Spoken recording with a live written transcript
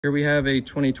Here we have a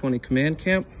 2020 command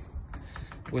camp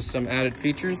with some added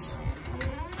features.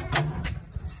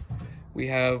 We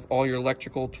have all your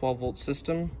electrical 12-volt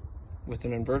system with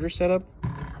an inverter setup,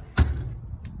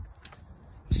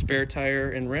 a spare tire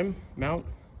and rim mount,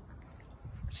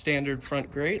 standard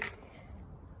front grate,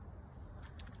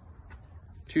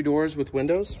 2 doors with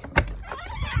windows.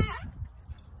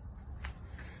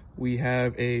 We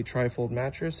have a tri-fold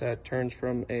mattress that turns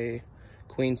from a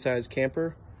queen-size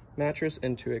camper mattress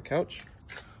into a couch.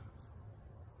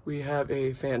 We have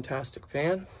a fantastic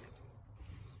fan,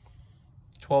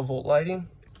 12-volt lighting.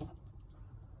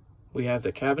 We have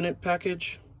the cabinet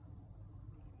package,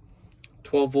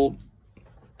 12-volt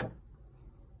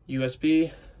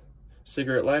USB,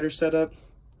 cigarette lighter setup,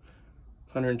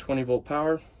 120-volt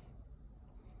power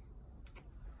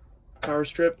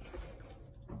strip.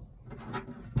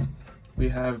 We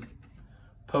have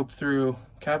poked through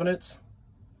cabinets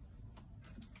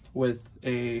with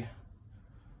a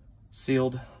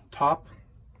sealed top.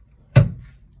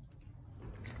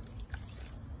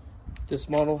 This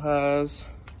model has,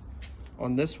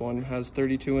 on this one, has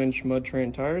 32-inch mud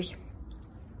terrain tires.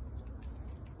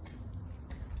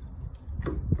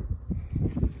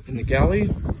 In the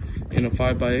galley, in a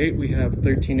 5x8, we have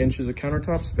 13 inches of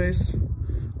countertop space.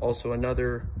 Also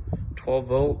another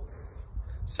 12-volt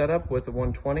setup with a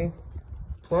 120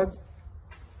 plug.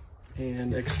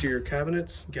 And exterior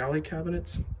cabinets, galley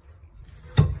cabinets.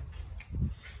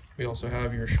 We also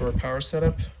have your shore power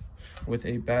setup with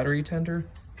a battery tender.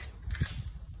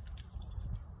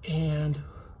 And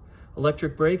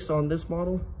electric brakes on this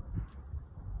model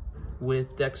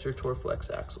with Dexter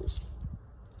Torflex axles.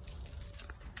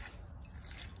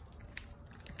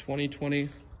 2020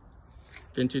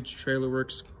 Vintage Trailer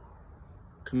Works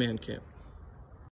Command Camp.